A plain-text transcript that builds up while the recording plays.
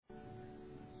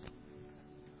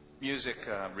music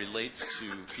relates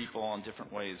to people in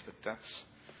different ways, but that's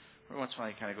every once in a while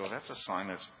you kind of go, that's a song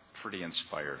that's pretty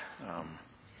inspired.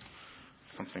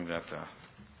 Something that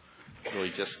really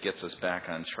just gets us back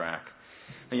on track.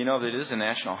 And you know, that it is a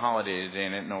national holiday today,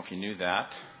 and I didn't know if you knew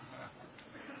that.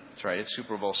 That's right, it's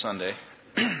Super Bowl Sunday.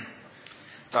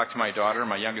 Talked to my daughter,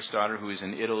 my youngest daughter, who is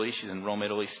in Italy. She's in Rome,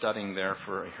 Italy, studying there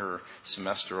for her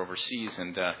semester overseas.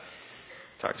 And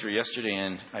talked to her yesterday,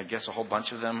 and I guess a whole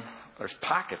bunch of them, there's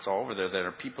pockets all over there that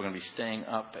are people going to be staying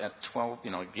up at 12.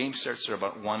 You know, game starts at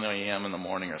about 1 a.m. in the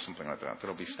morning or something like that.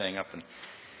 They'll be staying up. And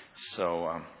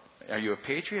so, are you a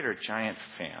Patriot or a Giant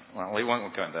fan? Well, we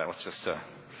won't go into that. Let's just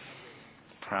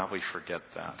probably forget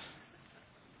that.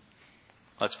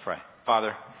 Let's pray.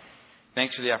 Father,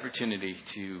 thanks for the opportunity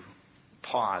to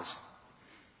pause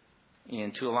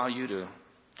and to allow you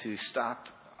to stop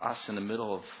us in the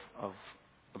middle of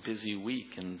a busy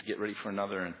week and get ready for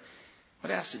another. And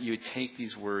I'd ask that you would take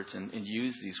these words and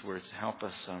use these words to help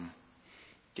us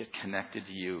get connected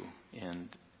to you and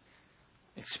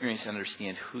experience and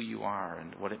understand who you are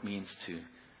and what it means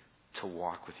to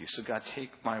walk with you. So God, take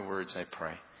my words, I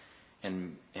pray,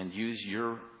 and use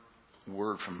your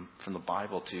word from the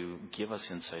Bible to give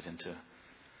us insight into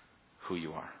who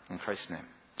you are. In Christ's name,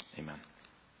 amen.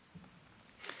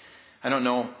 I don't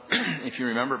know if you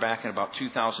remember back in about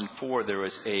 2004, there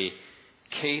was a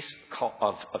case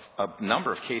of a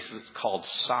number of cases called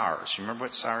SARS. You remember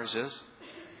what SARS is?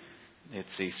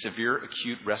 It's a severe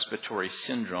acute respiratory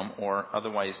syndrome, or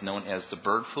otherwise known as the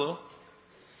bird flu.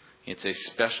 It's a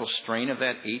special strain of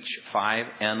that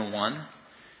H5N1,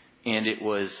 and it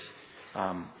was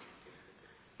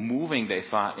moving, they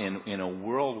thought, in a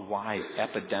worldwide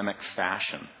epidemic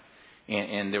fashion.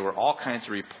 And there were all kinds of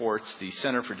reports. The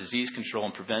Center for Disease Control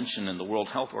and Prevention and the World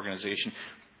Health Organization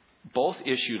both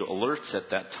issued alerts at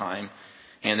that time.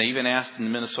 And they even asked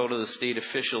in Minnesota the state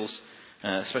officials,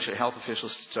 especially health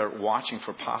officials, to start watching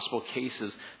for possible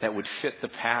cases that would fit the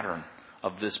pattern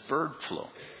of this bird flu.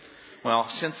 Well,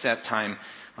 since that time,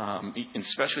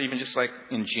 especially even just like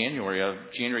in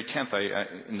January 10th,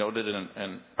 I noted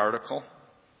an article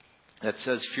that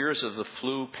says fears of the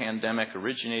flu pandemic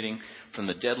originating from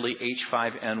the deadly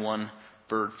H5N1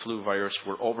 bird flu virus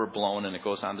were overblown. And it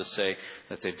goes on to say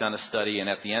that they've done a study, and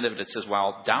at the end of it says,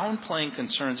 while downplaying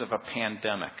concerns of a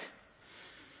pandemic,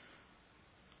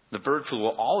 the bird flu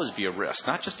will always be a risk,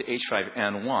 not just to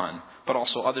H5N1, but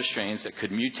also other strains that could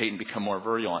mutate and become more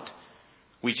virulent.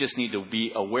 We just need to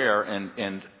be aware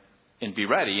and be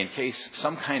ready in case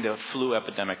some kind of flu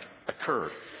epidemic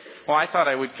occurred. Well, I thought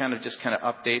I would kind of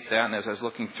update that, and as I was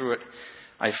looking through it,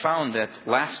 I found that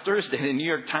last Thursday, the New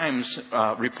York Times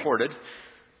reported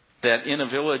that in a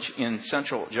village in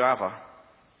central Java,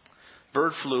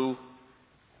 bird flu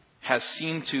has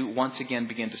seemed to once again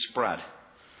begin to spread.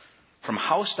 From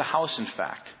house to house, in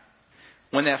fact.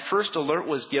 When that first alert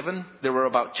was given, there were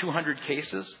about 200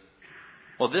 cases.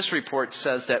 Well, this report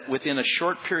says that within a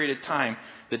short period of time,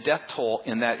 the death toll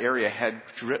in that area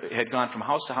had gone from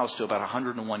house to house to about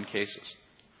 101 cases.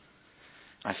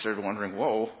 I started wondering,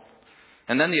 whoa.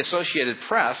 And then the Associated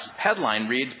Press headline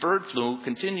reads, bird flu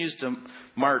continues to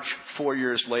march 4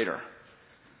 years later.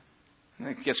 And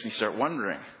it gets me start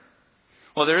wondering.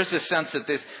 Well, there is this sense that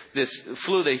this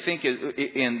flu, they think,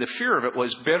 and the fear of it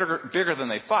was bigger than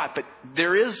they thought. But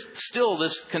there is still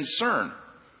this concern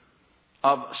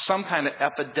of some kind of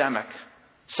epidemic,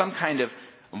 some kind of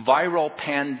viral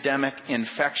pandemic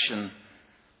infection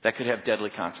that could have deadly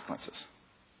consequences.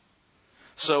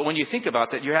 So when you think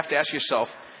about that, you have to ask yourself,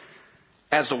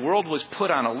 as the world was put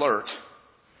on alert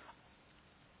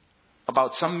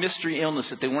about some mystery illness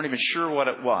that they weren't even sure what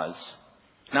it was,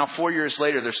 now 4 years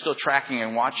later, they're still tracking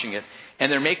and watching it,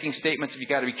 and they're making statements, you've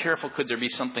got to be careful, could there be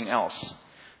something else?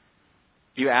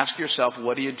 You ask yourself,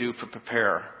 what do you do to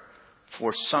prepare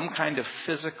for some kind of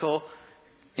physical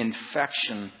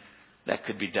infection that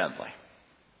could be deadly?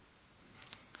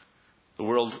 The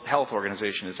World Health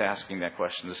Organization is asking that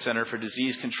question. The Center for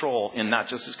Disease Control, in not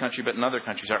just this country but in other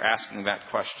countries, are asking that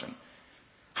question.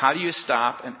 How do you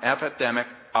stop an epidemic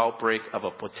outbreak of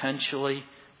a potentially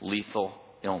lethal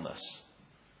illness?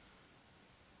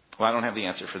 Well, I don't have the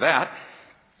answer for that.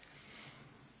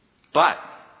 But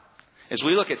as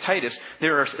we look at Titus,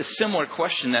 there is a similar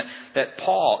question that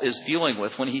Paul is dealing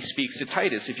with when he speaks to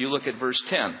Titus. If you look at verse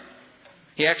 10,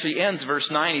 he actually ends verse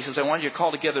 9. He says, I want you to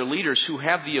call together leaders who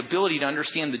have the ability to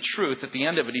understand the truth. At the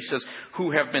end of it, he says,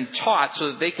 who have been taught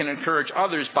so that they can encourage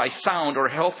others by sound or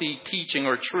healthy teaching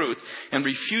or truth and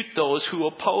refute those who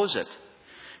oppose it.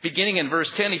 Beginning in verse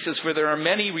 10, he says, "For there are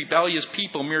many rebellious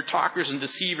people, mere talkers and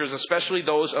deceivers, especially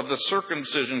those of the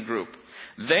circumcision group.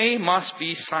 They must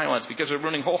be silenced because they're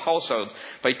ruining whole households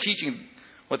by teaching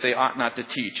what they ought not to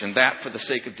teach, and that for the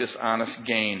sake of dishonest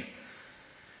gain."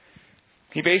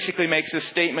 He basically makes this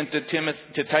statement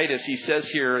to Titus. He says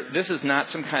here, this is not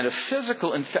some kind of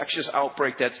physical infectious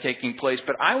outbreak that's taking place,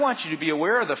 but I want you to be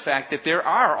aware of the fact that there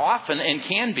are often and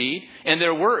can be, and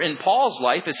there were in Paul's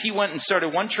life as he went and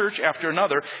started one church after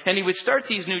another, and he would start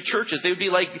these new churches. They would be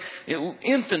like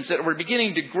infants that were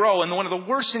beginning to grow, and one of the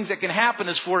worst things that can happen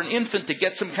is for an infant to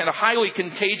get some kind of highly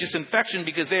contagious infection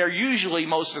because they are usually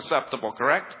most susceptible,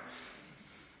 correct?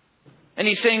 And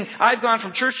he's saying, I've gone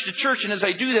from church to church, and as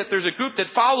I do that, there's a group that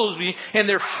follows me, and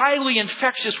they're highly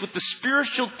infectious with the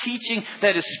spiritual teaching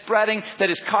that is spreading, that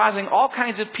is causing all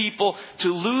kinds of people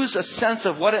to lose a sense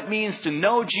of what it means to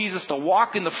know Jesus, to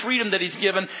walk in the freedom that He's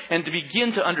given, and to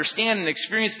begin to understand and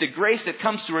experience the grace that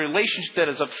comes through a relationship that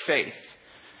is of faith.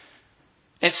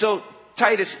 And so,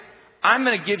 Titus, I'm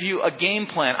going to give you a game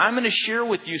plan. I'm going to share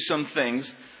with you some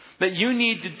things that you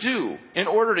need to do in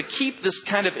order to keep this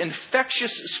kind of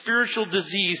infectious spiritual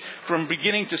disease from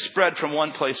beginning to spread from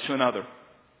one place to another.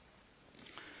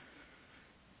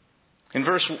 In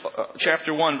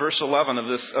chapter 1, verse 11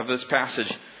 of this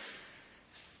passage,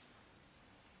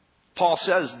 Paul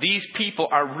says these people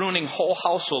are ruining whole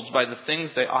households by the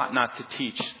things they ought not to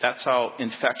teach. That's how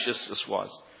infectious this was.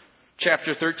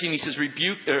 Chapter 13, he says,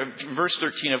 verse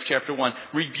 13 of chapter 1,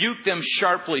 rebuke them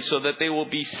sharply so that they will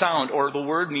be sound, or the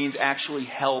word means actually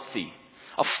healthy,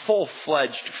 a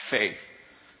full-fledged faith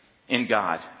in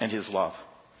God and His love.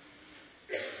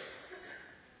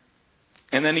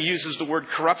 And then he uses the word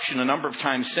corruption a number of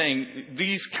times, saying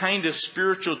these kind of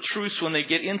spiritual truths, when they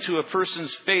get into a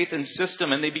person's faith and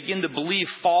system and they begin to believe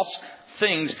false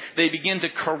things, they begin to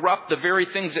corrupt the very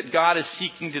things that God is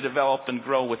seeking to develop and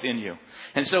grow within you.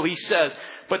 And so he says,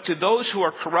 but to those who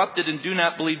are corrupted and do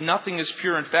not believe, nothing is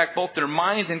pure. In fact, both their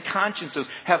minds and consciences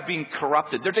have been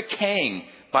corrupted. They're decaying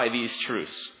by these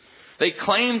truths. They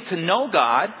claim to know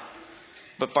God,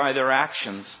 but by their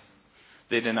actions,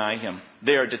 they deny Him.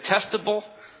 They are detestable,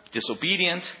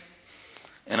 disobedient,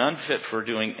 and unfit for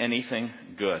doing anything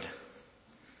good.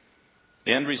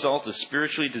 The end result is a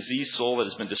spiritually diseased soul that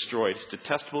has been destroyed. It's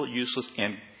detestable, useless,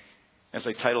 and, as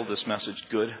I titled this message,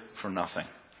 good for nothing.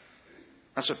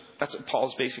 That's what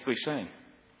Paul's basically saying.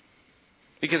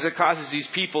 Because it causes these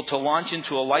people to launch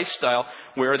into a lifestyle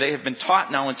where they have been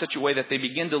taught now in such a way that they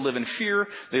begin to live in fear,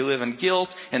 they live in guilt,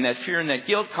 and that fear and that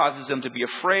guilt causes them to be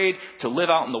afraid to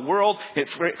live out in the world. It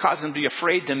causes them to be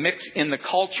afraid to mix in the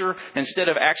culture. Instead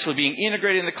of actually being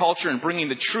integrated in the culture and bringing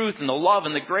the truth and the love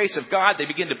and the grace of God, they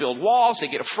begin to build walls. They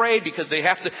get afraid because they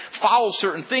have to follow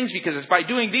certain things, because it's by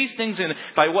doing these things and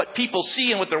by what people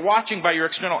see and what they're watching by your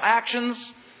external actions,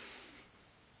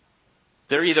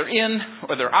 they're either in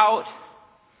or they're out.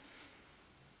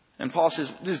 And Paul says,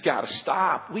 this has got to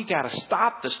stop. We got to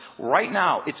stop this right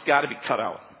now. It's got to be cut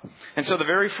out. And so the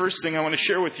very first thing I want to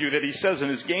share with you that he says in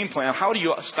his game plan, how do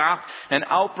you stop an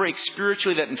outbreak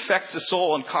spiritually that infects the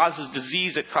soul and causes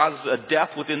disease, that causes a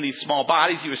death within these small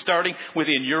bodies? He was starting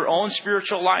within your own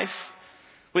spiritual life,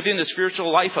 within the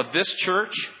spiritual life of this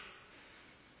church.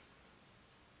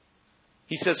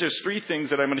 He says there's three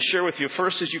things that I'm going to share with you.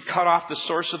 First is you cut off the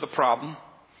source of the problem.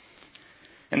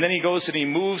 And then he goes and he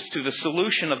moves to the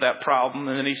solution of that problem.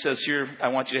 And then he says, here, I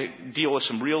want you to deal with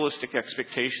some realistic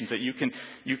expectations that you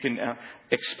can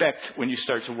expect when you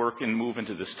start to work and move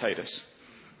into this Titus.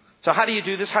 So how do you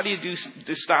do this? How do you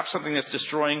to stop something that's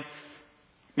destroying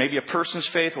maybe a person's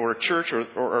faith or a church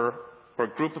or a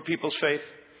group of people's faith?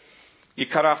 You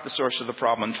cut off the source of the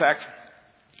problem. In fact,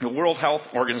 the World Health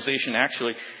Organization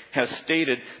actually has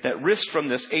stated that risk from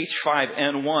this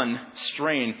H5N1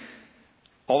 strain,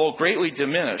 although greatly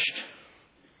diminished,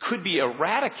 could be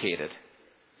eradicated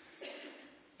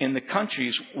in the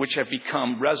countries which have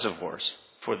become reservoirs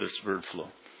for this bird flu.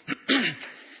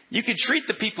 You could treat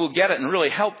the people who get it and really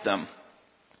help them.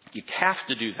 You have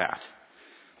to do that.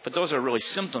 But those are really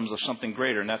symptoms of something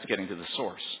greater, and that's getting to the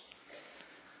source.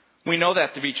 We know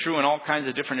that to be true in all kinds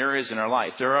of different areas in our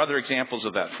life. There are other examples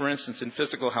of that. For instance, in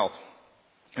physical health.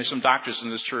 There's some doctors in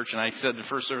this church, and I said the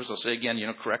first service, I'll say again,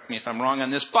 correct me if I'm wrong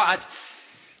on this, but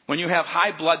when you have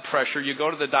high blood pressure, you go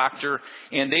to the doctor,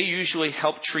 and they usually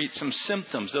help treat some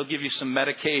symptoms. They'll give you some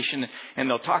medication, and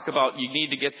they'll talk about you need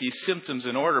to get these symptoms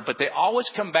in order. But they always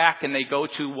come back and they go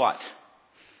to what?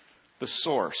 The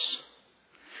source.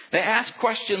 They ask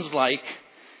questions like,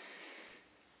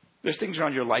 there's things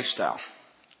around your lifestyle.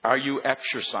 Are you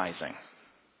exercising?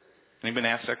 Anybody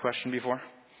asked that question before?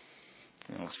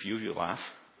 A few of you laugh.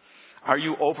 Are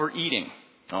you overeating?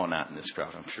 Oh, not in this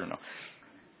crowd, I'm sure no.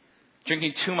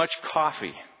 Drinking too much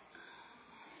coffee.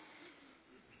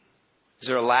 Is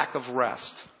there a lack of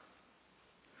rest?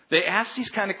 They ask these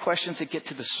kind of questions that get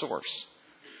to the source.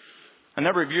 A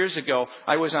number of years ago,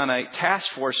 I was on a task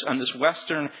force on this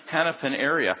western Hennepin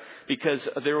area because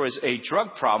there was a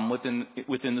drug problem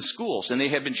within the schools. And they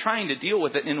had been trying to deal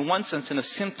with it in one sense in a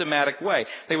symptomatic way.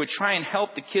 They would try and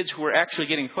help the kids who were actually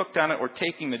getting hooked on it or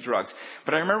taking the drugs.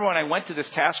 But I remember when I went to this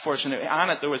task force, and on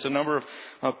it there was a number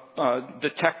of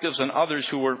detectives and others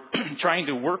who were trying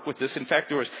to work with this. In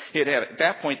fact, at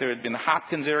that point there had been the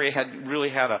Hopkins area had really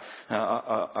had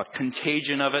a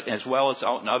contagion of it, as well as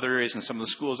out in other areas and some of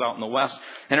the schools out in the West.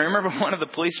 And I remember one of the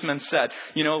policemen said,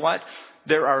 you know what?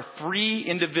 There are 3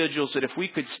 individuals that if we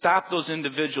could stop those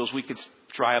individuals, we could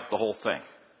dry up the whole thing.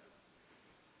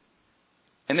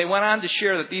 And they went on to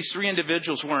share that these 3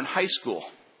 individuals were in high school.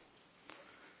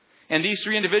 And these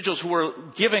 3 individuals who were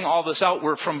giving all this out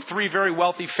were from 3 very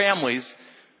wealthy families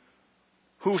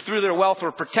who through their wealth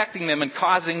were protecting them and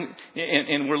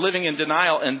and were living in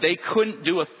denial, and they couldn't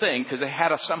do a thing because they had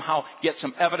to somehow get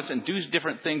some evidence and do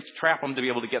different things to trap them to be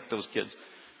able to get those kids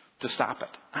to stop it.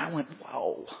 I went,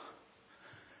 wow.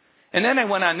 And then I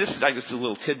went on, this is just a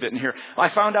little tidbit in here. I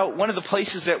found out one of the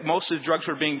places that most of the drugs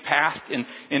were being passed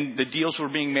and the deals were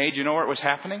being made, you know where it was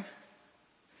happening?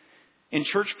 In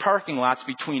church parking lots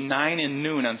between 9 and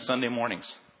noon on Sunday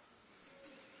mornings.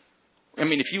 I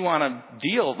mean, if you want a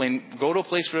deal, then go to a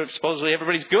place where supposedly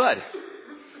everybody's good.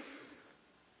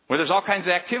 Where there's all kinds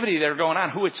of activity that are going on.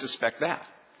 Who would suspect that?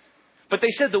 But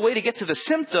they said the way to get to the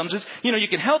symptoms is, you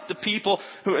can help the people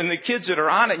and the kids that are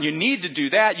on it. And you need to do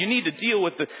that. You need to deal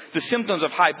with the symptoms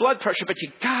of high blood pressure. But you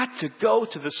got to go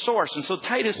to the source. And so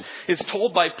Titus is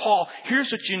told by Paul, here's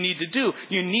what you need to do.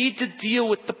 You need to deal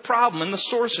with the problem and the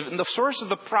source of it. And the source of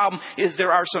the problem is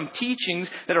there are some teachings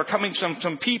that are coming from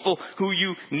some people who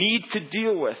you need to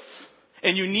deal with.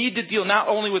 And you need to deal not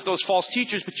only with those false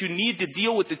teachers, but you need to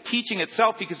deal with the teaching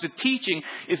itself, because the teaching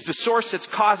is the source that's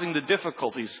causing the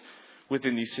difficulties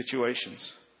within these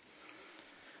situations.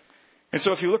 And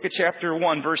so if you look at chapter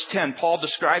 1, verse 10, Paul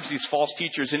describes these false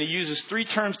teachers, and he uses 3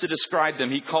 terms to describe them.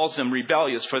 He calls them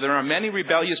rebellious, for there are many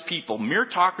rebellious people, mere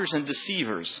talkers and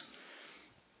deceivers.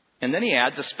 And then he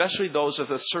adds, especially those of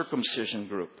the circumcision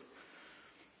group.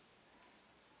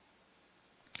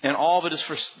 And all of it is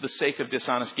for the sake of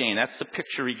dishonest gain. That's the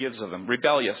picture he gives of them.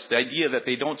 Rebellious, the idea that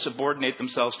they don't subordinate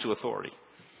themselves to authority.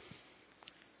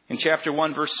 In chapter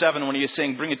 1, verse 7, when he is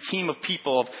saying, bring a team of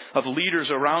people, of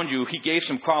leaders around you, he gave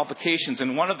some qualifications.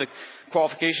 And one of the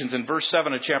qualifications in verse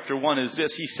 7 of chapter 1 is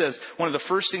this. He says, one of the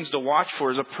first things to watch for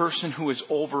is a person who is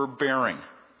overbearing.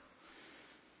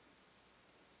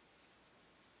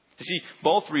 You see,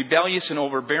 both rebellious and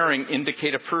overbearing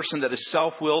indicate a person that is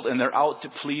self-willed and they're out to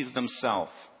please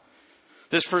themselves.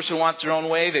 This person wants their own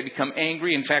way. They become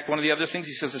angry. In fact, one of the other things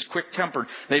he says is quick-tempered.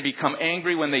 They become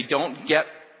angry when they don't get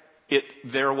it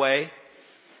their way.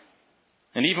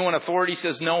 And even when authority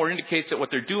says no or indicates that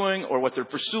what they're doing or what they're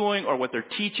pursuing or what they're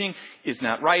teaching is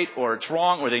not right or it's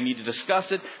wrong or they need to discuss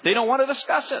it, they don't want to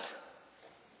discuss it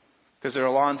because they're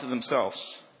a law unto themselves.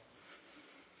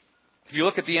 If you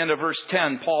look at the end of verse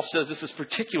 10, Paul says this is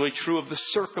particularly true of the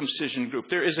circumcision group.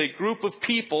 There is a group of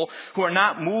people who are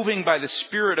not moving by the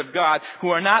Spirit of God, who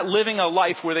are not living a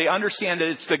life where they understand that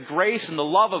it's the grace and the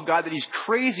love of God that He's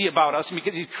crazy about us. And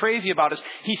because He's crazy about us,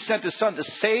 He sent His Son to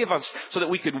save us so that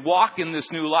we could walk in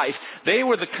this new life. They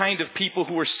were the kind of people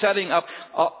who were setting up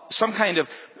some kind of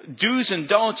do's and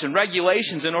don'ts and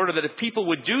regulations in order that if people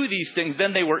would do these things,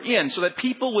 then they were in. So that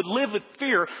people would live with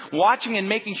fear, watching and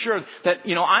making sure that,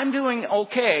 I'm doing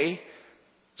okay.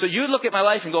 So you look at my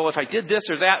life and go, if I did this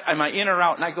or that, am I in or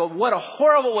out? And I go, what a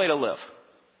horrible way to live.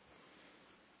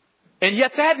 And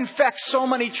yet that infects so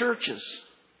many churches.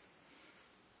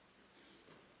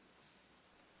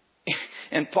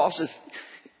 And Paul says,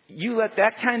 you let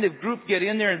that kind of group get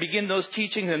in there and begin those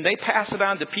teachings, and they pass it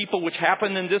on to people, which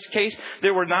happened in this case.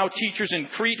 There were now teachers in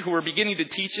Crete who were beginning to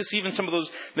teach us. Even some of those,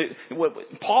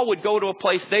 Paul would go to a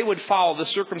place, they would follow the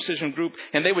circumcision group,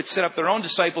 and they would set up their own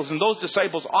disciples. And those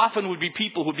disciples often would be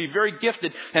people who would be very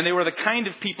gifted, and they were the kind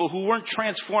of people who weren't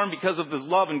transformed because of the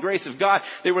love and grace of God.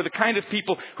 They were the kind of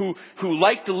people who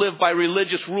liked to live by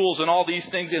religious rules and all these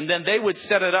things, and then they would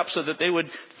set it up so that they would,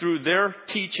 through their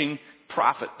teaching,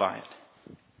 profit by it.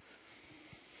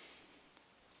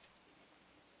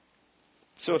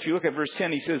 So if you look at verse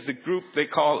 10, he says the group he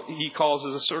calls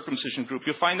as a circumcision group.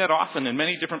 You'll find that often in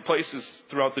many different places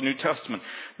throughout the New Testament.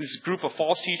 This group of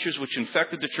false teachers which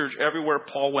infected the church everywhere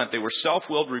Paul went. They were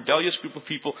self-willed, rebellious group of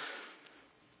people.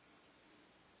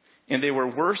 And they were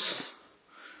worse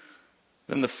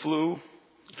than the flu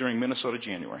during Minnesota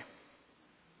January.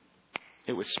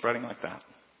 It was spreading like that.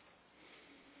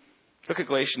 Look at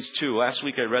Galatians 2. Last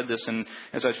week I read this, and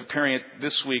as I was preparing it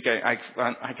this week, I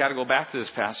got to go back to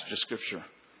this passage of Scripture.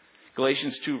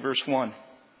 Galatians 2, verse 1.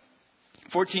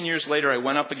 14 years later, I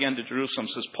went up again to Jerusalem,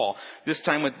 says Paul, this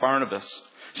time with Barnabas.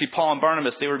 See, Paul and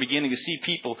Barnabas, they were beginning to see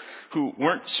people who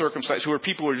weren't circumcised, who were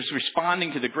people who were just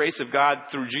responding to the grace of God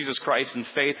through Jesus Christ in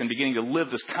faith and beginning to live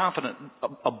this confident,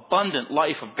 abundant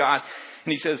life of God.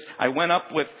 And he says, I went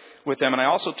up with them, and I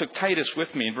also took Titus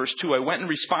with me. In verse 2, I went in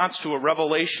response to a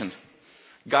revelation.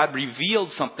 God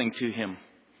revealed something to him.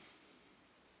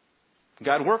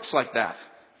 God works like that.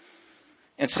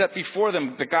 And set before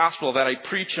them the gospel that I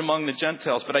preach among the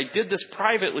Gentiles. But I did this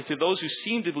privately to those who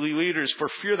seemed to be leaders for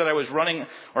fear that I was running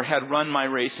or had run my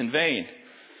race in vain.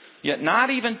 Yet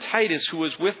not even Titus, who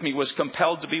was with me, was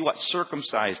compelled to be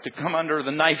circumcised, to come under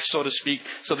the knife, so to speak,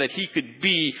 so that he could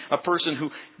be a person who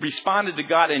responded to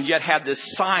God and yet had this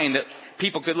sign that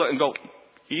people could look and go,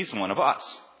 he's one of us.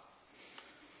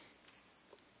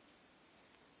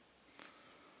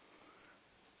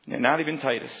 And not even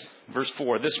Titus. Verse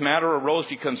 4, this matter arose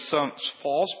because some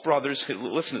false brothers,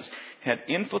 listen to this, had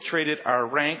infiltrated our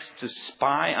ranks to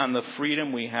spy on the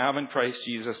freedom we have in Christ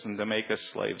Jesus and to make us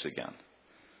slaves again.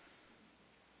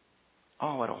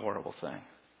 Oh, what a horrible thing.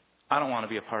 I don't want to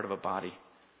be a part of a body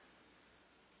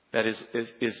that is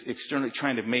externally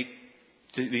trying to make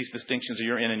these distinctions of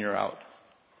you're in and you're out.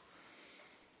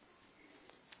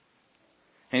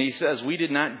 And he says, we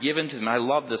did not give in to them. I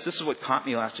love this. This is what caught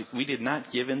me last week. We did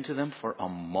not give in to them for a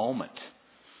moment.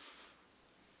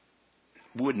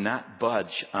 Would not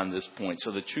budge on this point,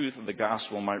 so the truth of the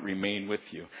gospel might remain with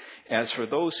you. As for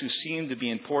those who seem to be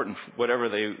important, whatever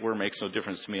they were makes no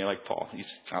difference to me. I like Paul.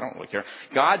 I don't really care.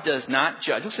 God does not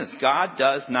judge. Listen, God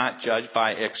does not judge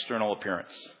by external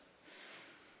appearance.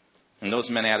 And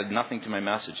those men added nothing to my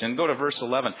message. And go to verse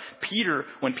 11.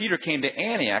 When Peter came to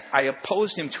Antioch, I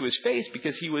opposed him to his face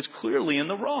because he was clearly in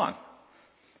the wrong.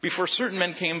 Before certain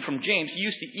men came from James, he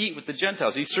used to eat with the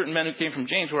Gentiles. These certain men who came from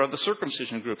James were of the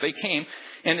circumcision group. They came,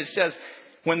 and it says,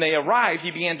 when they arrived,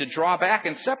 he began to draw back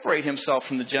and separate himself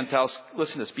from the Gentiles.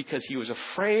 Listen to this, because he was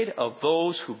afraid of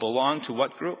those who belonged to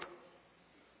what group?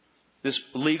 This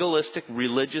legalistic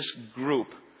religious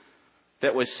group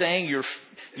that was saying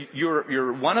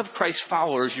you're one of Christ's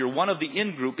followers, you're one of the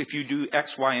in-group if you do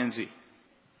X, Y, and Z.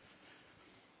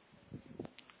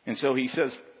 And so he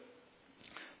says,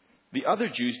 the other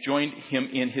Jews joined him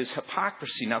in his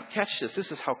hypocrisy. Now catch this.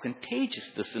 This is how contagious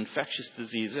this infectious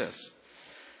disease is.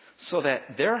 So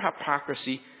that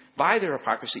by their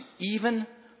hypocrisy, even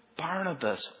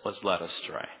Barnabas was led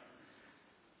astray.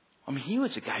 I mean, he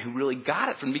was a guy who really got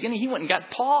it from the beginning. He went and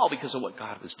got Paul because of what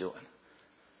God was doing.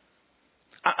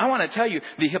 I want to tell you,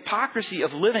 the hypocrisy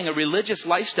of living a religious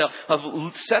lifestyle,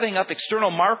 of setting up external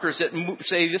markers that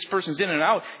say this person's in and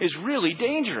out, is really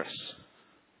dangerous.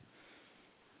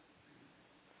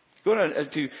 Go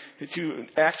to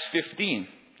Acts 15,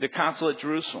 the council at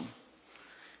Jerusalem.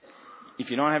 If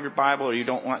you don't have your Bible or you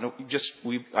don't want to,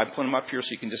 I put them up here so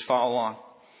you can just follow along.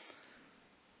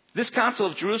 This council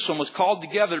of Jerusalem was called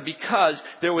together because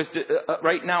there was,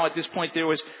 right now at this point, there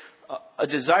was a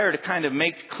desire to kind of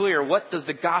make clear, what does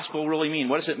the gospel really mean?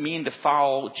 What does it mean to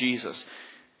follow Jesus?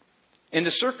 And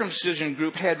the circumcision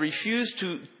group had refused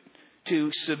to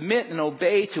submit and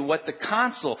obey to what the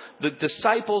council, the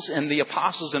disciples and the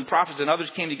apostles and prophets and others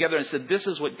came together and said, this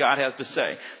is what God has to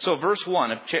say. So verse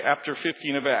 1 of chapter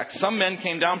 15 of Acts, some men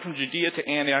came down from Judea to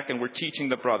Antioch and were teaching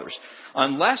the brothers,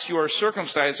 unless you are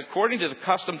circumcised according to the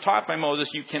custom taught by Moses,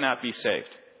 you cannot be saved.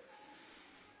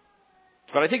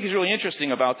 What I think is really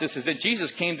interesting about this is that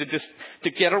Jesus came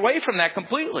to get away from that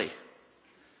completely.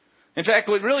 In fact,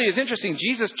 what really is interesting,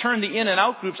 Jesus turned the in and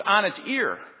out groups on its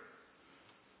ear.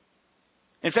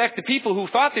 In fact, the people who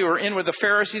thought they were in were the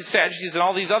Pharisees, Sadducees, and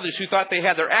all these others who thought they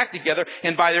had their act together,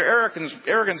 and by their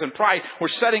arrogance and pride were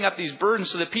setting up these burdens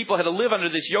so that people had to live under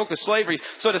this yoke of slavery,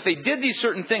 so that if they did these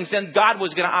certain things, then God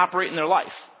was going to operate in their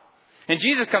life. And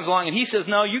Jesus comes along and he says,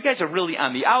 no, you guys are really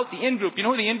on the out, the in group. You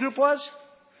know who the in group was?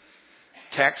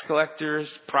 Tax collectors,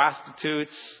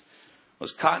 prostitutes,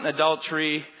 was caught in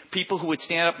adultery, people who would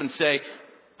stand up and say,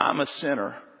 I'm a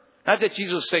sinner. Not that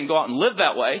Jesus was saying go out and live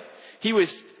that way. He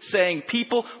was saying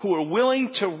people who were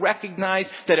willing to recognize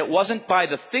that it wasn't by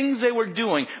the things they were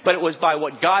doing, but it was by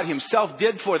what God himself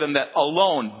did for them that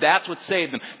alone, that's what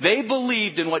saved them. They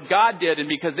believed in what God did, and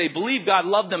because they believed God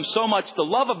loved them so much, the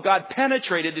love of God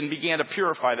penetrated and began to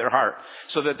purify their heart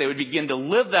so that they would begin to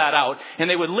live that out. And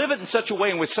they would live it in such a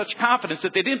way and with such confidence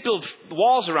that they didn't build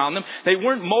walls around them. They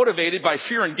weren't motivated by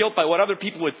fear and guilt by what other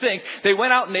people would think. They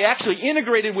went out and they actually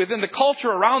integrated within the culture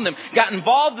around them, got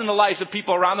involved in the lives of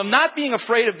people around them, not being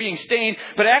afraid of being stained,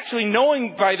 but actually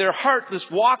knowing by their heart this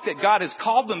walk that God has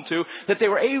called them to, that they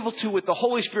were able to, with the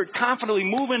Holy Spirit, confidently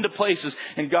move into places,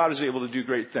 and God was able to do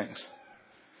great things.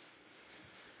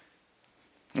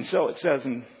 And so it says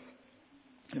in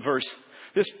verse,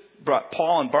 this brought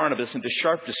Paul and Barnabas into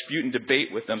sharp dispute and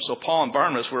debate with them. So Paul and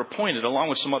Barnabas were appointed, along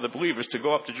with some other believers, to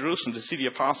go up to Jerusalem to see the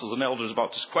apostles and elders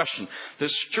about this question.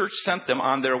 This church sent them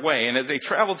on their way, and as they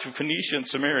traveled through Phoenicia and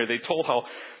Samaria, they told how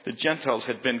the Gentiles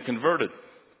had been converted.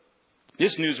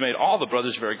 This news made all the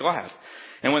brothers very glad.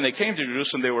 And when they came to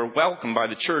Jerusalem, they were welcomed by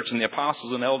the church and the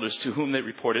apostles and elders, to whom they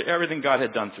reported everything God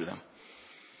had done through them.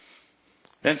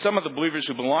 Then some of the believers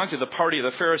who belonged to the party of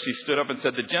the Pharisees stood up and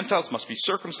said, the Gentiles must be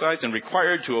circumcised and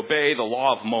required to obey the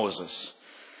law of Moses.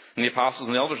 And the apostles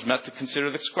and the elders met to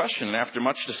consider this question. And after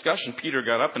much discussion, Peter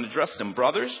got up and addressed them.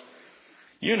 Brothers,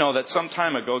 you know that some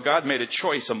time ago God made a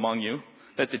choice among you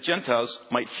that the Gentiles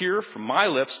might hear from my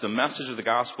lips the message of the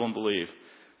gospel and believe.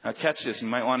 Now catch this. You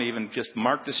might want to even just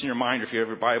mark this in your mind. If you have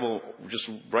your Bible, just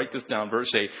write this down. Verse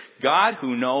 8. God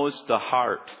who knows the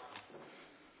heart.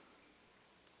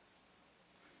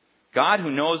 God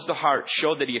who knows the heart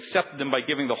showed that he accepted them by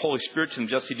giving the Holy Spirit to them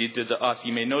just as he did to us.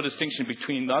 He made no distinction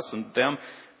between us and them.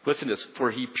 Listen to this. For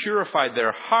he purified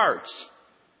their hearts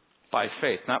by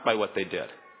faith, not by what they did.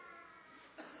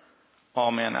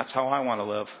 Oh man, that's how I want to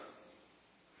live.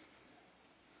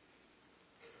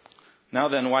 Now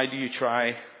then, why do you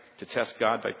try to test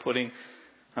God by putting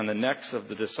on the necks of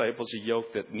the disciples a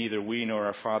yoke that neither we nor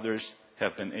our fathers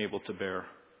have been able to bear?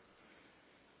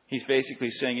 He's basically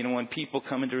saying, when people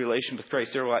come into relation with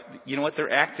Christ,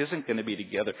 their act isn't going to be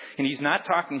together. And he's not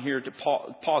talking here to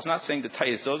Paul. Paul's not saying to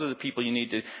Titus, those are the people you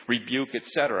need to rebuke,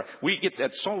 etc. We get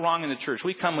that so wrong in the church.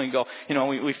 We come and go,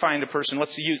 we find a person,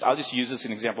 I'll just use this as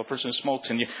an example, a person who smokes,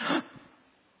 and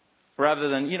rather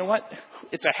than,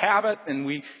 it's a habit, and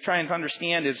we try and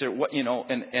understand,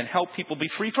 and help people be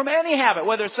free from any habit,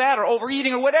 whether it's that or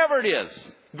overeating or whatever it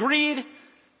is. Greed.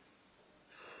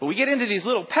 But we get into these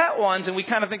little pet ones and we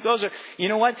kind of think those are,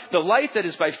 the life that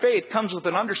is by faith comes with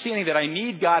an understanding that I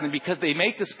need God. And because they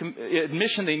make this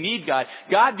admission they need God,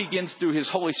 God begins through his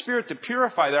Holy Spirit to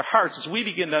purify their hearts as we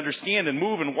begin to understand and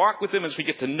move and walk with them, as we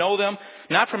get to know them,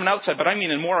 not from an outside, but I mean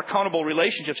in more accountable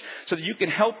relationships, so that you can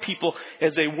help people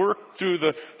as they work through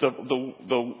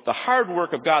the hard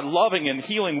work of God loving and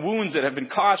healing wounds that have been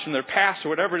caused from their past or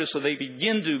whatever it is, so they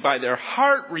begin to, by their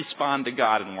heart, respond to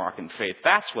God and walk in faith.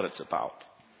 That's what it's about.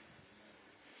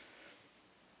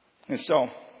 And so,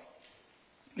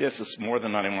 this is more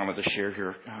than I wanted to share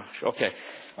here. Okay.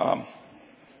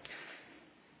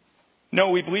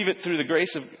 No, we believe it through the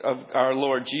grace of our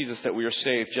Lord Jesus that we are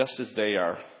saved just as they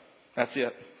are. That's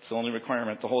it. It's the only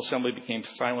requirement. The whole assembly became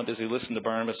silent as they listened to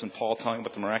Barnabas and Paul telling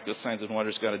about the miraculous signs and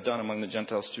wonders God had done among the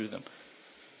Gentiles through them.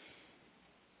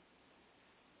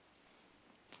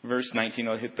 Verse 19,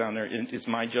 I'll hit down there. It is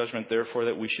my judgment, therefore,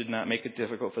 that we should not make it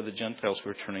difficult for the Gentiles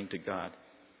who are turning to God.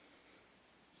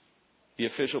 The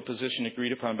official position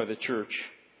agreed upon by the church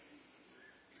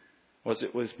was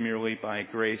merely by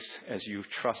grace as you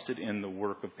trusted in the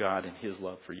work of God and his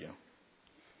love for you.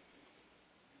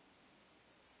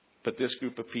 But this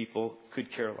group of people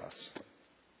could care less.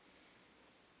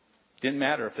 Didn't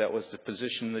matter if that was the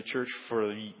position in the church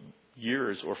for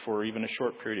years or for even a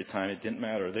short period of time. It didn't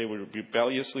matter. They would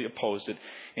rebelliously oppose it.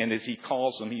 And as he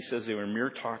calls them, he says they were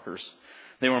mere talkers.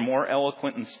 They were more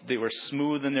eloquent and they were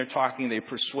smooth in their talking. They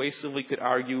persuasively could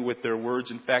argue with their words.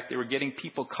 In fact, they were getting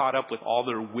people caught up with all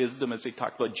their wisdom as they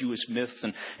talked about Jewish myths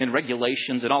and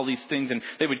regulations and all these things. And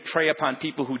they would prey upon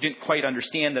people who didn't quite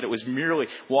understand that it was merely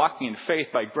walking in faith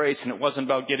by grace, and it wasn't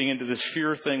about getting into this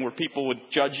fear thing where people would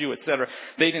judge you, etc.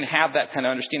 They didn't have that kind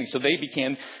of understanding. So they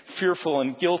became fearful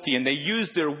and guilty, and they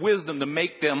used their wisdom to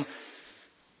make them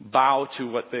bow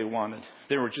to what they wanted.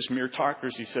 They were just mere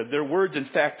talkers, he said. Their words, in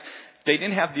fact, they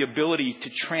didn't have the ability to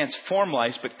transform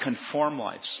lives, but conform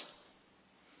lives.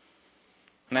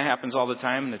 And that happens all the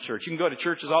time in the church. You can go to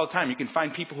churches all the time. You can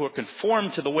find people who are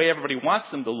conformed to the way everybody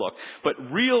wants them to look.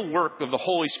 But real work of the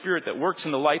Holy Spirit that works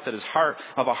in the life that is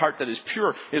of a heart that is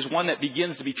pure is one that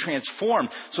begins to be transformed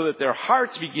so that their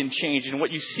hearts begin changing. And what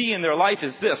you see in their life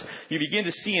is this. You begin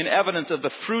to see an evidence of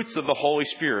the fruits of the Holy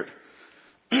Spirit.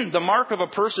 The mark of a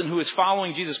person who is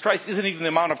following Jesus Christ isn't even the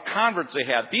amount of converts they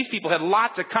had. These people had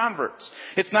lots of converts.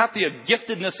 It's not the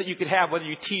giftedness that you could have, whether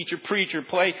you teach or preach or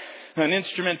play an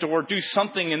instrument or do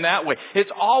something in that way.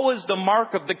 It's always the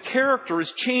mark of the character is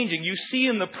changing. You see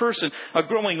in the person a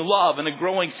growing love and a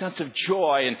growing sense of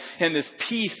joy and this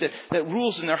peace that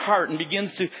rules in their heart and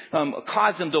begins to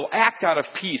cause them to act out of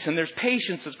peace. And there's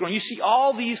patience that's growing. You see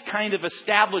all these kind of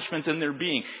establishments in their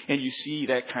being, and you see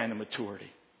that kind of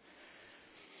maturity.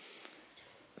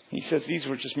 He says these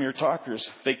were just mere talkers.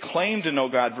 They claim to know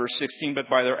God, verse 16, but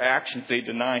by their actions they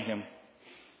deny Him.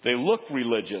 They look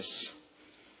religious,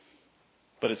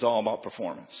 but it's all about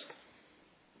performance.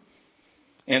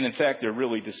 And in fact, they're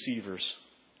really deceivers.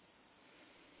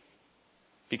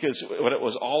 Because what it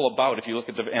was all about, if you look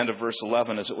at the end of verse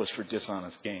 11, is it was for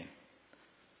dishonest gain.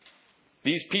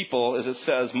 These people, as it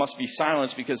says, must be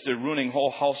silenced because they're ruining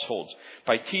whole households.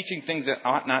 By teaching things that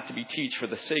ought not to be taught for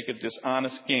the sake of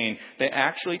dishonest gain, they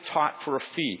actually taught for a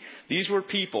fee. These were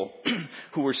people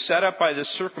who were set up by this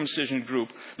circumcision group.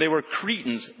 They were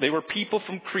Cretans. They were people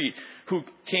from Crete who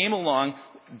came along,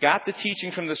 got the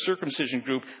teaching from the circumcision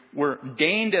group, were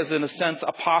ordained as, in a sense,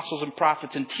 apostles and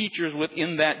prophets and teachers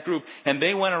within that group. And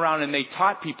they went around and they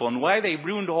taught people. And why they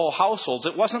ruined whole households,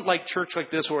 it wasn't like church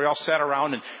like this where we all sat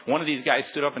around and one of these guys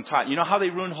stood up and taught. You know how they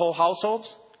ruined whole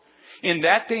households? In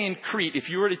that day in Crete, if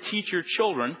you were to teach your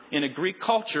children in a Greek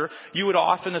culture, you would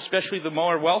often, especially the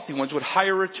more wealthy ones, would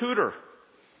hire a tutor.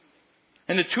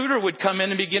 And the tutor would come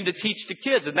in and begin to teach the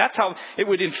kids. And that's how it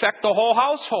would infect the whole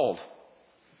household.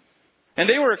 And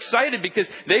they were excited because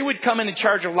they would come in and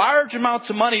charge large amounts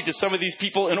of money to some of these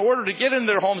people in order to get in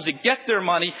their homes, to get their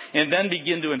money, and then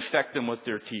begin to infect them with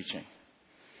their teaching.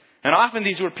 And often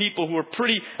these were people who were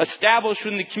pretty established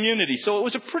in the community. So it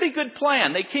was a pretty good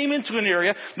plan. They came into an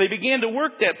area, they began to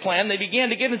work that plan, they began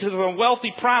to get into the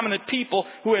wealthy, prominent people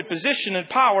who had position and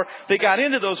power. They got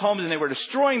into those homes and they were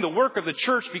destroying the work of the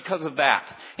church because of that.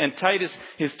 And Titus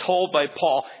is told by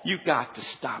Paul, you've got to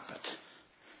stop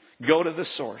it. Go to the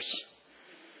source.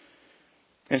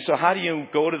 And so how do you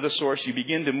go to the source? You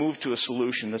begin to move to a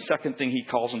solution. The second thing he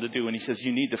calls them to do, and he says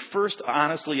you need to first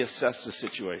honestly assess the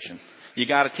situation. You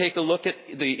got to take a look at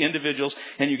the individuals,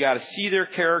 and you got to see their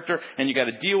character, and you got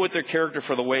to deal with their character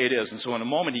for the way it is. And so in a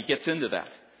moment he gets into that.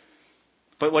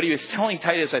 But what he was telling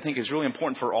Titus, I think, is really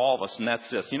important for all of us, and that's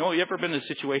this. You know, you ever been in a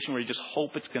situation where you just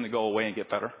hope it's going to go away and get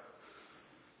better?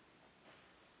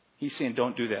 He's saying,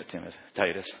 don't do that,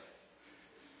 Titus.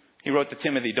 He wrote to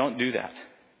Timothy, don't do that.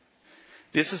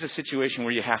 This is a situation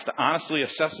where you have to honestly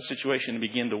assess the situation and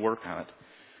begin to work on it.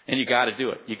 And you got to do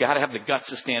it. You got to have the guts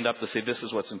to stand up to say this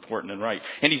is what's important and right.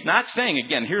 And he's not saying,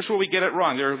 again, here's where we get it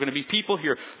wrong. There are going to be people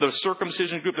here, the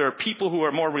circumcision group, there are people who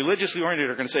are more religiously oriented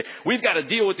who are going to say, we've got to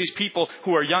deal with these people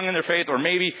who are young in their faith, or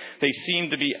maybe they seem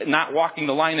to be not walking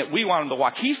the line that we want them to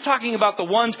walk. He's talking about the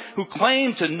ones who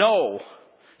claim to know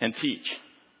and teach.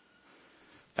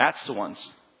 That's the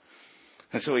ones.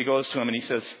 And so he goes to him and he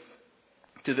says,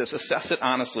 to this, assess it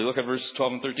honestly. Look at verses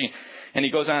 12 and 13. And he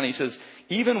goes on and he says,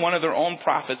 even one of their own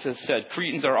prophets has said,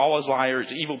 Cretans are always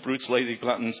liars, evil brutes, lazy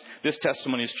gluttons. This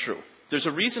testimony is true. There's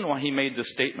a reason why he made this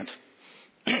statement.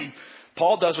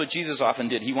 Paul does what Jesus often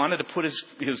did. He wanted to put his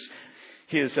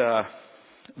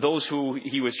those who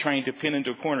he was trying to pin into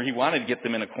a corner, he wanted to get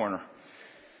them in a corner.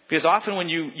 Because often when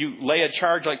you lay a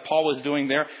charge like Paul was doing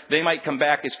there, they might come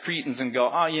back as Cretans and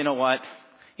go, oh, you know what?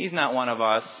 He's not one of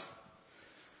us.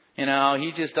 You know,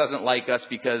 he just doesn't like us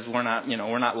because we're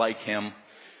not like him.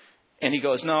 And he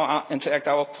goes, no, in fact,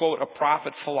 I will quote a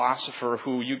prophet philosopher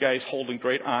who you guys hold in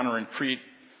great honor in Crete,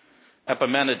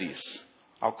 Epimenides.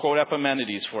 I'll quote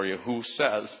Epimenides for you, who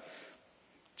says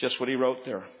just what he wrote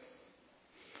there.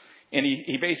 And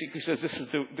he basically says this is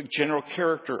the general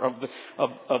character of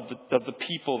the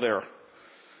people there.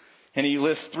 And he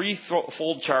lists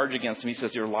threefold charge against them. He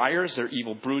says they're liars, they're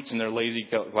evil brutes, and they're lazy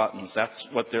gluttons. That's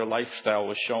what their lifestyle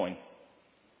was showing.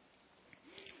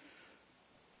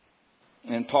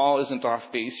 And Paul isn't off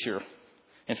base here.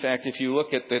 In fact, if you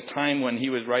look at the time when he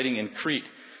was writing in Crete,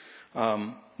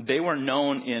 they were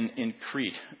known in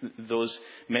Crete.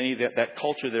 That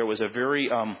culture there was a very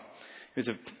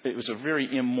it was a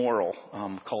very immoral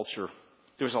culture.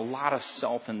 There was a lot of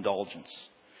self-indulgence.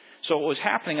 So what was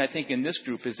happening, I think, in this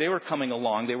group is they were coming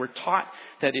along. They were taught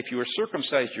that if you were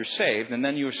circumcised, you're saved. And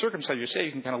then you were circumcised, you're saved.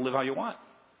 You can kind of live how you want.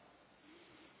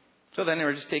 So then they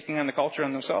were just taking on the culture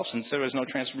on themselves. And so there was no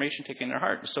transformation taking their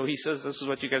heart. So he says, this is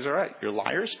what you guys are at. You're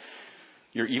liars.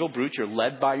 You're evil brutes. You're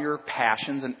led by your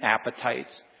passions and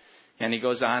appetites. And he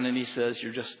goes on and he says,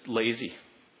 you're just lazy.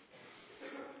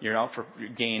 You're out for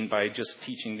gain by just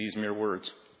teaching these mere words.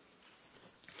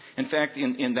 In fact,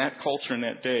 in that culture in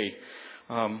that day,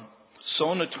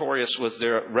 So notorious was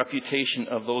their reputation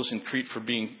of those in Crete for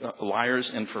being liars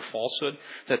and for falsehood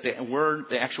that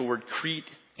the actual word Crete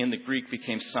in the Greek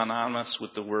became synonymous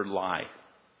with the word lie.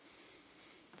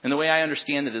 And the way I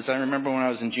understand it is, I remember when I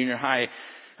was in junior high,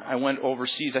 I went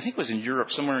overseas. I think it was in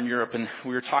Europe, somewhere in Europe, and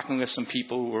we were talking with some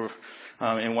people who were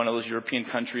in one of those European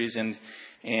countries, and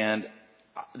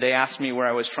they asked me where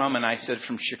I was from, and I said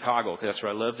from Chicago, because that's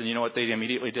where I lived. And you know what they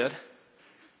immediately did?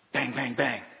 Bang, bang,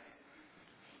 bang.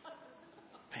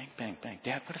 Bang, bang, bang.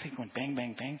 Dad, what are they going bang,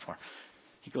 bang, bang for?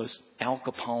 He goes, Al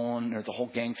Capone or the whole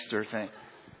gangster thing.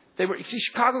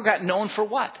 Chicago got known for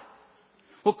what?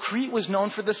 Well, Crete was known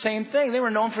for the same thing. They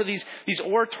were known for these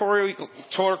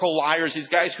oratorical liars, these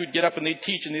guys who'd get up and they'd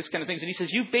teach and these kind of things. And he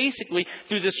says, you basically,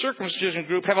 through this circumcision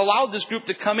group, have allowed this group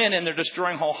to come in and they're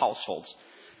destroying whole households.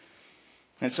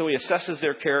 And so he assesses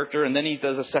their character, and then he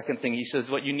does a second thing. He says,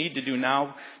 what you need to do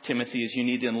now, Timothy, is you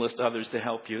need to enlist others to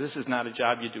help you. This is not a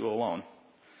job you do alone.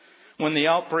 When the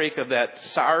outbreak of that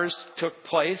SARS took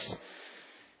place,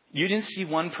 you didn't see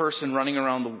one person running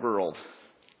around the world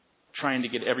trying to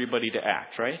get everybody to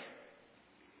act, right?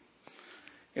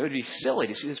 It would be silly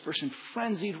to see this person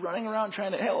frenzied, running around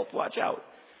trying to help, watch out.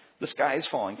 The sky is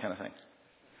falling kind of thing.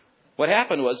 What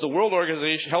happened was the World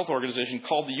Health Organization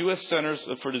called the U.S. Centers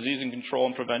for Disease and Control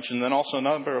and Prevention, and then also a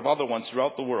number of other ones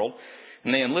throughout the world,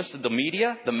 and they enlisted the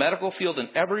media, the medical field, and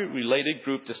every related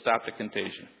group to stop the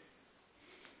contagion.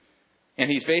 And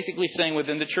he's basically saying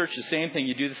within the church the same thing.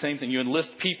 You do the same thing. You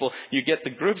enlist people. You get the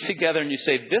groups together and you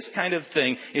say, this kind of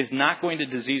thing is not going to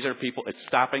disease our people. It's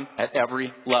stopping at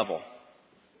every level.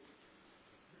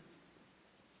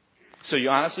 So you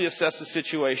honestly assess the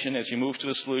situation as you move to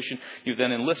a solution. You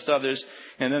then enlist others.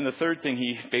 And then the third thing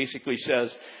he basically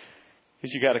says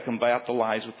is you got to combat the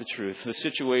lies with the truth. The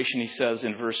situation, he says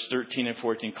in verse 13 and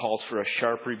 14, calls for a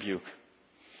sharp rebuke.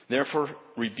 Therefore,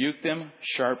 rebuke them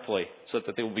sharply so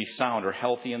that they will be sound or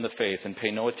healthy in the faith and pay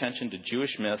no attention to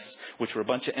Jewish myths, which were a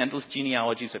bunch of endless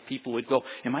genealogies that people would go,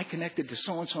 am I connected to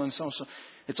so-and-so and so-and-so?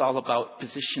 It's all about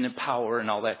position and power and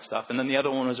all that stuff. And then the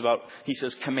other one was about, he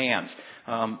says, commands.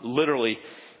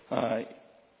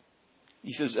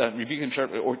 He says, rebuke them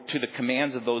sharply, or to the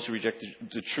commands of those who reject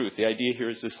the truth. The idea here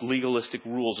is this legalistic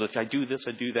rules. If I do this,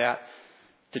 I do that.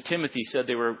 To Timothy, he said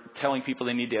they were telling people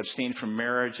they need to abstain from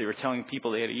marriage. They were telling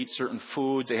people they had to eat certain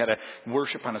foods. They had to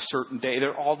worship on a certain day. There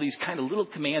are all these kind of little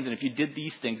commands. And if you did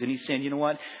these things, and he's saying, you know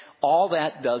what? All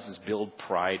that does is build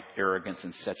pride, arrogance,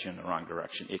 and set you in the wrong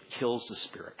direction. It kills the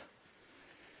spirit.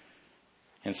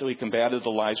 And so he combated the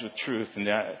lies with truth. And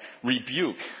that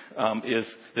rebuke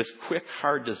is this quick,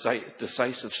 hard,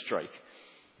 decisive strike.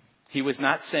 He was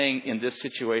not saying in this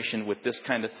situation with this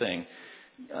kind of thing,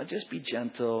 just be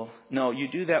gentle. No, you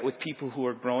do that with people who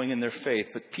are growing in their faith.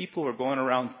 But people who are going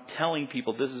around telling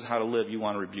people this is how to live, you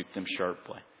want to rebuke them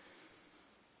sharply.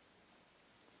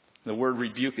 The word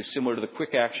rebuke is similar to the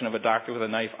quick action of a doctor with a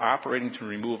knife operating to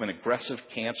remove an aggressive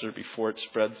cancer before it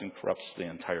spreads and corrupts the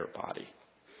entire body.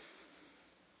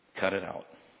 Cut it out.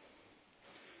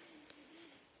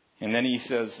 And then he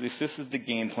says, this is the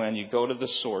game plan. You go to the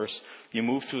source. You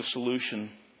move to a solution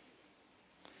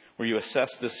where you assess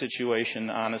the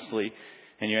situation honestly,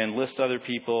 and you enlist other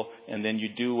people, and then you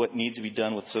do what needs to be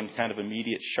done with some kind of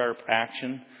immediate, sharp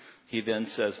action. He then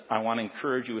says, I want to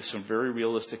encourage you with some very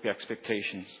realistic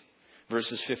expectations.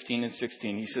 Verses 15 and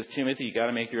 16, he says, Timothy, you got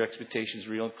to make your expectations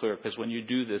real and clear, because when you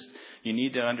do this, you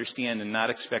need to understand and not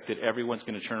expect that everyone's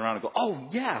going to turn around and go, oh,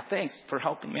 yeah, thanks for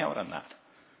helping me out on that.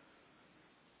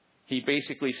 He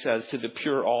basically says, to the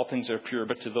pure, all things are pure,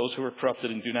 but to those who are corrupted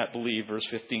and do not believe, verse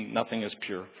 15, nothing is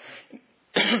pure.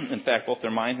 In fact, both their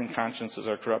minds and consciences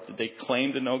are corrupted. They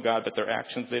claim to know God, but their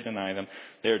actions, they deny them.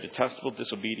 They are detestable,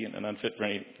 disobedient, and unfit for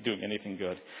doing anything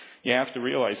good. You have to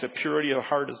realize that purity of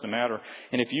heart is the matter.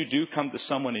 And if you do come to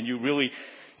someone and you really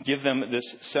give them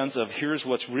this sense of here's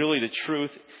what's really the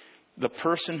truth, the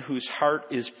person whose heart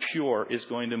is pure is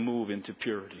going to move into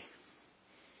purity.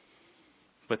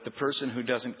 But the person who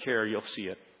doesn't care, you'll see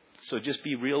it. So just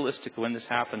be realistic when this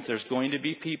happens. There's going to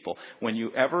be people. When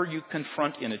you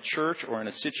confront in a church or in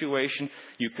a situation,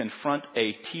 you confront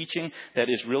a teaching that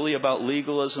is really about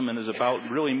legalism and is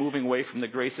about really moving away from the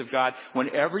grace of God.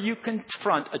 Whenever you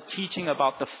confront a teaching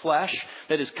about the flesh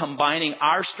that is combining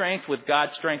our strength with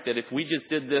God's strength, that if we just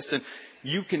did this, then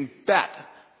you can bet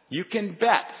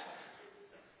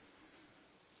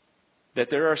that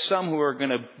there are some who are going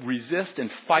to resist and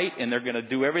fight, and they're going to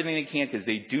do everything they can because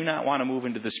they do not want to move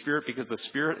into the Spirit, because the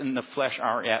Spirit and the flesh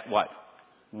are at what?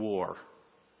 War.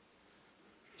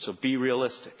 So be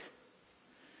realistic.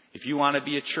 If you want to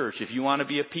be a church, if you want to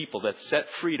be a people that's set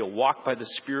free to walk by the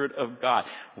Spirit of God,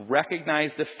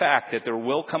 recognize the fact that there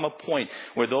will come a point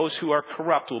where those who are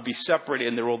corrupt will be separated,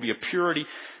 and there will be a purity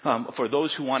for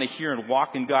those who want to hear and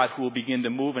walk in God, who will begin to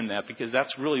move in that, because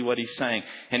that's really what he's saying.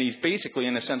 And he's basically,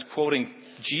 in a sense, quoting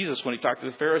Jesus when he talked to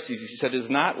the Pharisees. He said, "It is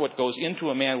not what goes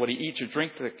into a man, what he eats or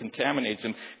drinks, that contaminates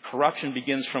him. Corruption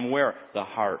begins from where? The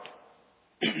heart."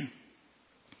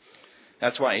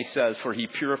 That's why he says, "For he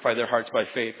purified their hearts by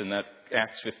faith," in that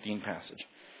Acts 15 passage.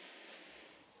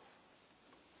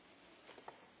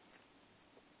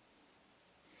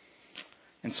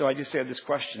 And so I just have this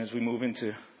question as we move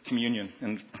into communion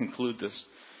and conclude this.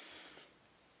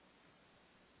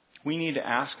 We need to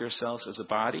ask ourselves as a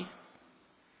body.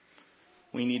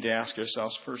 We need to ask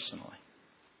ourselves personally.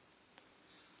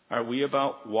 Are we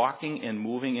about walking and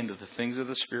moving into the things of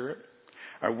the Spirit?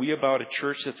 Are we about a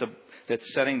church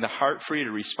that's setting the heart free to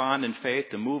respond in faith,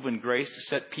 to move in grace, to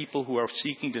set people who are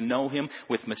seeking to know Him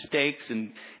with mistakes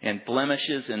and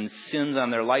blemishes and sins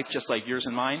on their life just like yours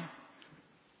and mine?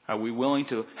 Are we willing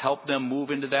to help them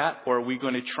move into that? Or are we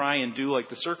going to try and do like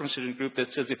the circumcision group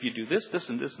that says, if you do this, this,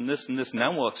 and this, and this, and this, and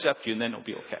then we'll accept you, and then it'll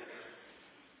be okay?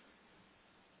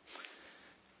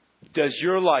 Does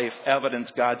your life evidence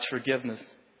God's forgiveness?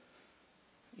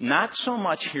 Not so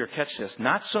much here, catch this,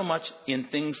 not so much in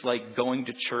things like going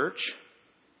to church,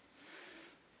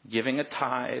 giving a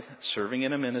tithe, serving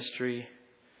in a ministry,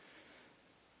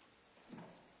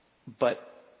 but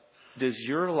does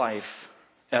your life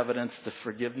evidence the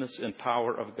forgiveness and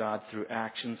power of God through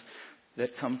actions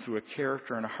that come through a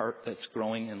character and a heart that's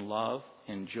growing in love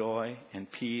and joy and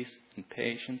peace and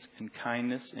patience and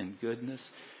kindness and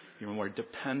goodness? You're more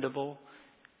dependable.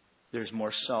 There's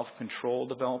more self-control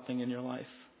developing in your life.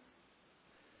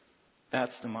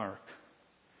 That's the mark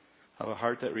of a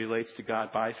heart that relates to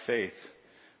God by faith,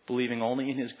 believing only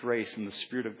in His grace and the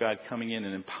Spirit of God coming in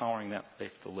and empowering that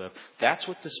faith to live. That's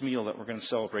what this meal that we're going to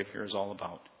celebrate here is all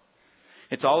about.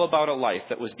 It's all about a life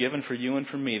that was given for you and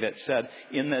for me, that said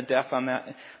in the death on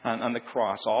the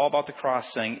cross, all about the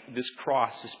cross, saying this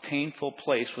cross, this painful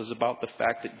place, was about the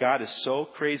fact that God is so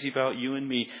crazy about you and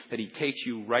me that He takes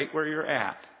you right where you're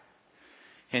at.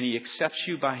 And He accepts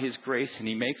you by His grace, and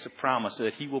He makes a promise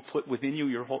that He will put within you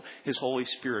His Holy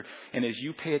Spirit. And as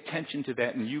you pay attention to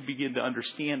that and you begin to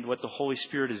understand what the Holy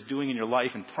Spirit is doing in your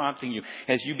life and prompting you,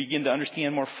 as you begin to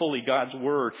understand more fully God's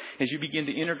Word, as you begin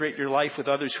to integrate your life with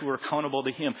others who are accountable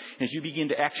to Him, as you begin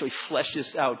to actually flesh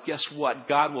this out, guess what?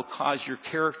 God will cause your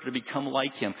character to become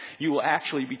like Him. You will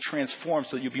actually be transformed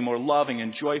so that you'll be more loving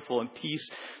and joyful and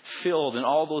peace-filled and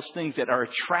all those things that are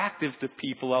attractive to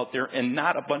people out there, and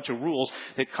not a bunch of rules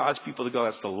that cause people to go,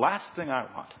 that's the last thing I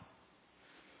want.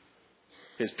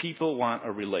 Because people want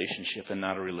a relationship and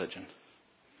not a religion.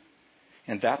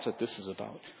 And that's what this is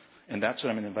about. And that's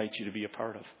what I'm going to invite you to be a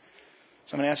part of.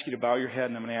 So I'm going to ask you to bow your head,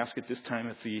 and I'm going to ask at this time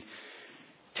if the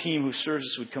team who serves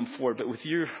us would come forward. But with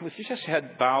your just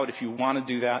head bowed, if you want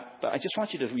to do that, but I just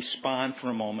want you to respond for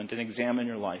a moment and examine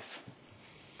your life.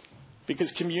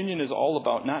 Because communion is all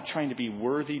about not trying to be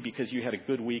worthy because you had a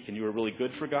good week and you were really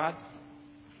good for God.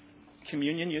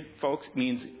 Communion, folks,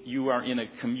 means you are in a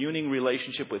communing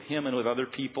relationship with Him and with other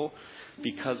people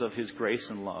because of His grace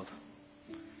and love.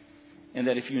 And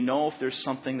that if you know if there's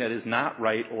something that is not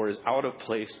right or is out of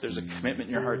place, there's a commitment in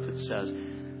your heart that says,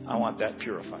 I want that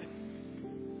purified.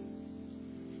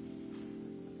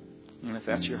 And if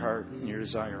that's your heart and your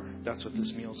desire, that's what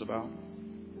this meal is about.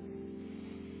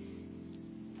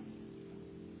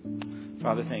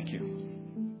 Father, thank you.